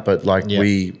TikTok account, but like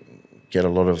we get a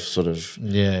lot of sort of,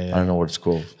 I don't know what it's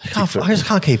called. I just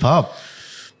can't keep up.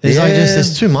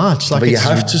 There's too much. Like, but you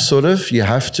have to sort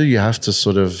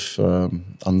of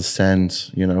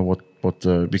understand,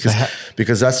 because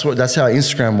that's how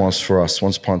Instagram was for us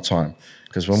once upon a time.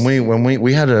 Because when we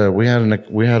had a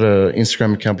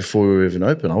Instagram account before we were even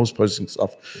open. I was posting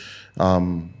stuff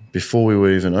before we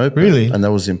were even open. Really? And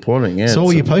that was important. Yeah. So what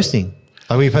were you posting?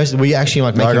 Were you actually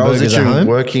like making I was burgers at home?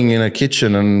 working in a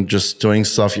kitchen and just doing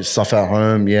stuff at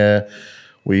home. Yeah.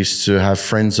 We used to have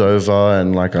friends over,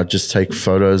 and like I'd just take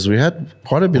photos. We had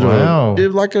quite a bit of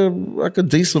a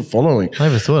decent following. I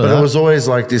never thought of that. But it was always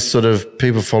like this sort of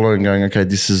people following, going, okay,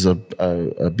 this is a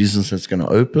business that's going to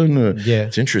open.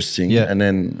 It's interesting. Yeah. And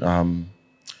then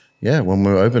when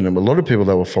we were open, a lot of people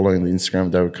that were following the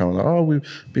Instagram, they would come like, oh, we've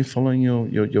been following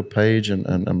your page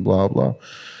and blah blah.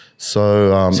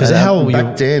 So is that how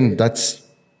back then? That's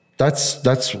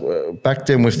back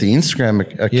then with the Instagram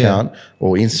account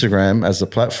or Instagram as a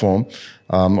platform.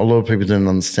 A lot of people didn't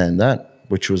understand that,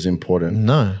 which was important.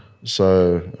 No.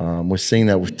 So we're seeing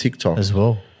that with TikTok as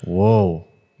well. Whoa.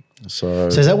 So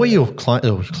is that where your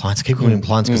clients keep calling them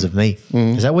clients because of me?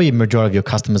 Is that where your majority of your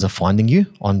customers are finding you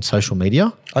on social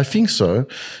media? I think so.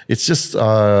 It's just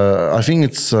I think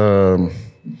it's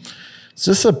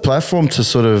just a platform to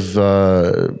sort of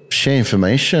share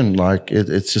information. Like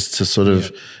it's just to sort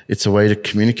of, it's a way to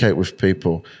communicate with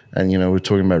people. And, you know, we're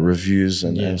talking about reviews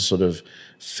and sort of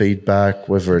feedback,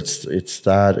 whether it's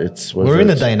that, it's... We're in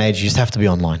a day and age, you just have to be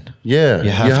online. Yeah. You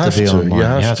have to be online. You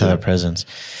have to have a presence.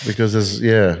 Because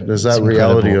there's that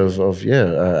reality of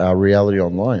our reality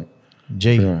online.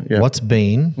 G, what's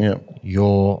been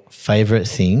your favorite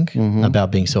thing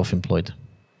about being self-employed?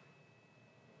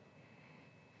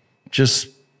 Just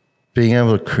being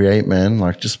able to create, man,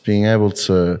 like just being able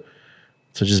to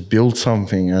just build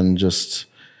something and just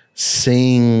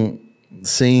seeing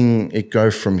it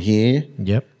go from here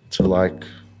to like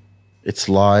it's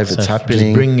live, so it's happening.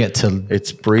 Just bringing it to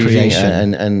it's breathing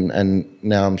and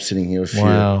now I'm sitting here with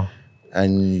you.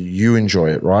 And you enjoy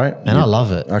it, right? And I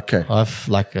love it. Okay. I've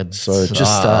like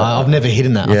I've never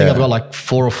hidden that. I think I've got like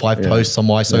 4 or 5 posts on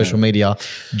my social media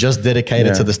just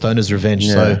dedicated to the Stoner's Revenge.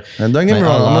 So, and don't get me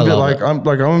wrong, I'm a bit like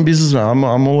I'm a businessman.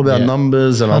 I'm all about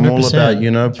numbers and 100%. I'm all about,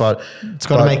 you know, but it's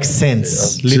got to make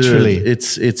sense. Literally,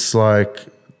 it's like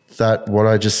that. What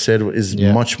I just said is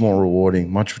much more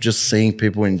rewarding. Just seeing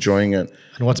people enjoying it.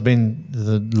 And what's been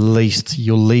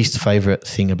your least favorite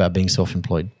thing about being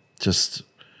self-employed? Just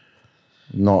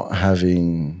not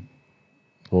having,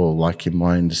 or like in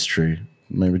my industry,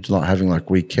 maybe not having like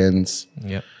weekends.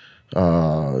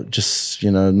 Just,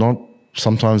 you know,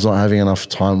 sometimes not having enough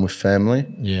time with family.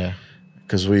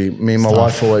 Because me and my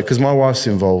wife always, because my wife's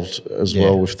involved as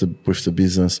well with the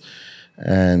business,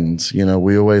 and you know,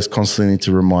 we always constantly need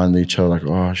to remind each other, like,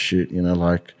 oh shit, you know,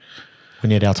 like we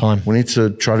need our time. We need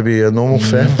to try to be a normal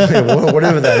family,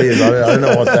 whatever that is. I don't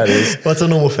know what that is. What's a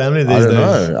normal family these days?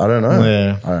 I don't know.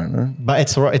 Yeah. I don't know. But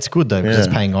it's good though, because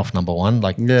it's paying off, number one.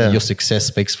 Like your success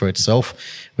speaks for itself,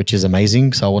 which is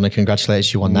amazing. So I want to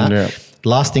congratulate you on that.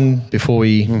 Last thing before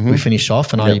we finish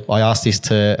off, and I asked this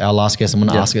to our last guest, I'm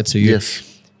going to ask it to you.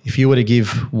 If you were to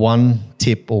give one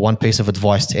tip or one piece of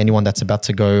advice to anyone that's about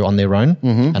to go on their own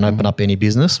and open up any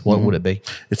business, what would it be?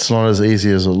 It's not as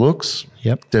easy as it looks.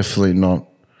 Definitely not.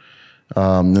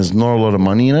 There's not a lot of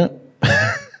money in it.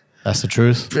 That's the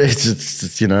truth.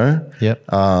 It's you know.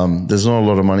 There's not a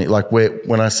lot of money. Like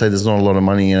when I say there's not a lot of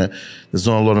money in it, there's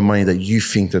not a lot of money that you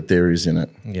think that there is in it.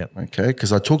 Okay.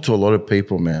 Because I talk to a lot of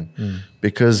people, man.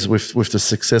 Because with the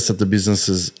success that the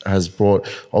business has brought,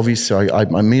 obviously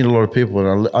I meet a lot of people,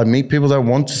 and I meet people that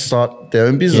want to start their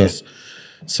own business.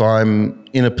 So I'm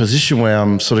in a position where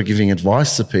I'm sort of giving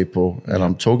advice to people, and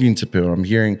I'm talking to people. I'm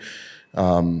hearing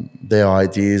their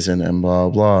ideas and blah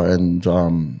blah.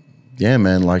 And yeah,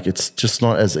 man, like it's just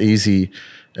not as easy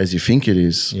as you think it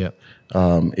is. You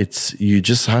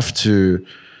just have to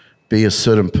be a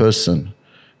certain person,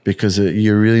 because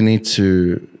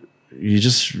you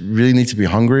just really need to be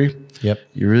hungry.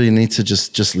 You really need to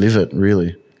just live it,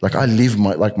 really. Like I live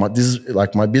my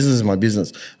business is my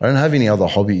business. I don't have any other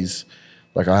hobbies.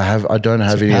 Like I don't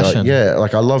have any,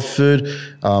 like I love food.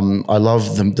 I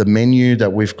love the menu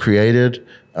that we've created,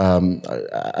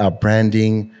 our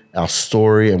branding, our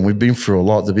story, and we've been through a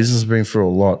lot. The business has been through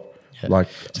a lot. Like,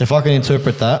 so if I can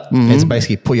interpret that, it's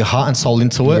basically put your heart and soul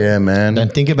into it. Yeah, man.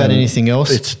 Don't think about anything else.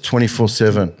 It's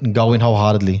 24/7. Go in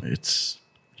wholeheartedly.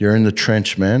 You're in the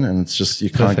trench, man, and it's just, you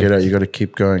can't get out. You got to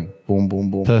keep going. Boom, boom,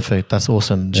 boom. Perfect. That's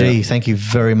awesome. G, thank you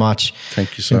very much.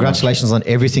 Thank you so Congratulations on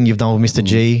everything you've done with Mr.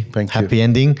 G. Thank you. Happy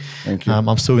ending. Thank you.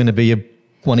 I'm still going to be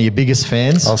one of your biggest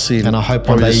fans. I'll see you. And I hope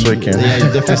probably this weekend. Yeah,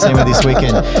 you definitely see me this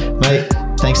weekend. Mate,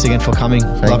 thanks again for coming.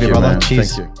 Love you, brother. Man.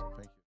 Cheers. Thank you.